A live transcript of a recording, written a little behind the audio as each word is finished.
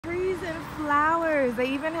flowers. They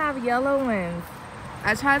even have yellow ones.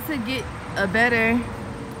 I tried to get a better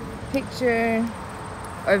picture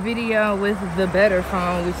or video with the better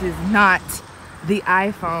phone, which is not the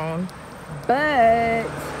iPhone, but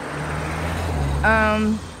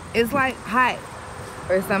it's like hot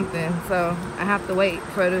or something, so I have to wait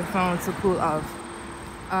for the phone to cool off.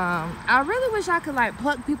 I really wish I could like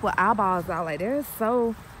pluck people's eyeballs out. Like, they're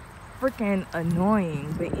so freaking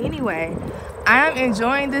annoying. But anyway, I am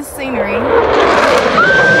enjoying this scenery.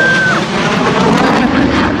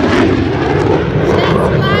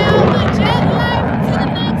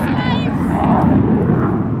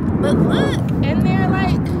 But look, and they're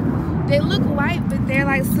like, they look white, but they're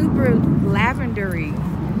like super lavendery.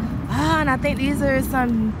 And I think these are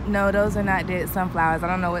some, no, those are not dead sunflowers. I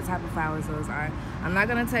don't know what type of flowers those are. I'm not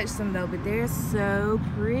gonna touch them though, but they're so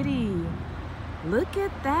pretty. Look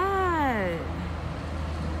at that.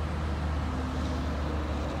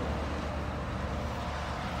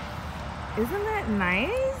 Isn't that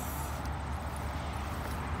nice?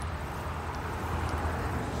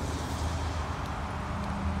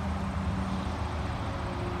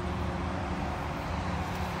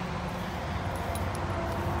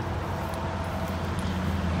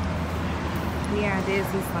 Yeah, I did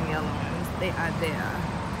see some yellow ones. They are there.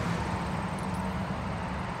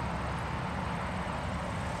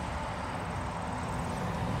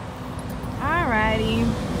 Alrighty.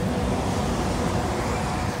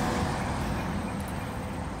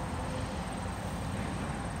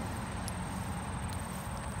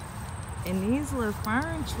 And these little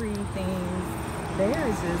fern tree things, they're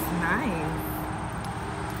just nice.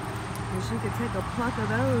 Wish you could take a pluck of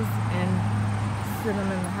those and sit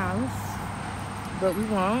them in the house. But we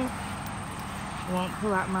won't. Won't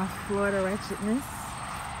pull out my Florida wretchedness.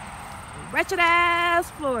 Wretched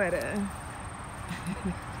ass Florida.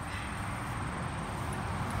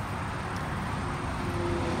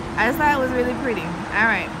 I just thought it was really pretty.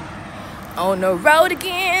 Alright. On the road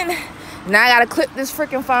again. Now I gotta clip this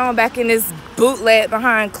freaking phone back in this bootleg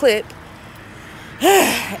behind clip.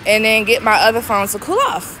 And then get my other phone to cool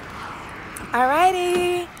off.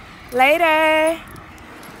 Alrighty. Later.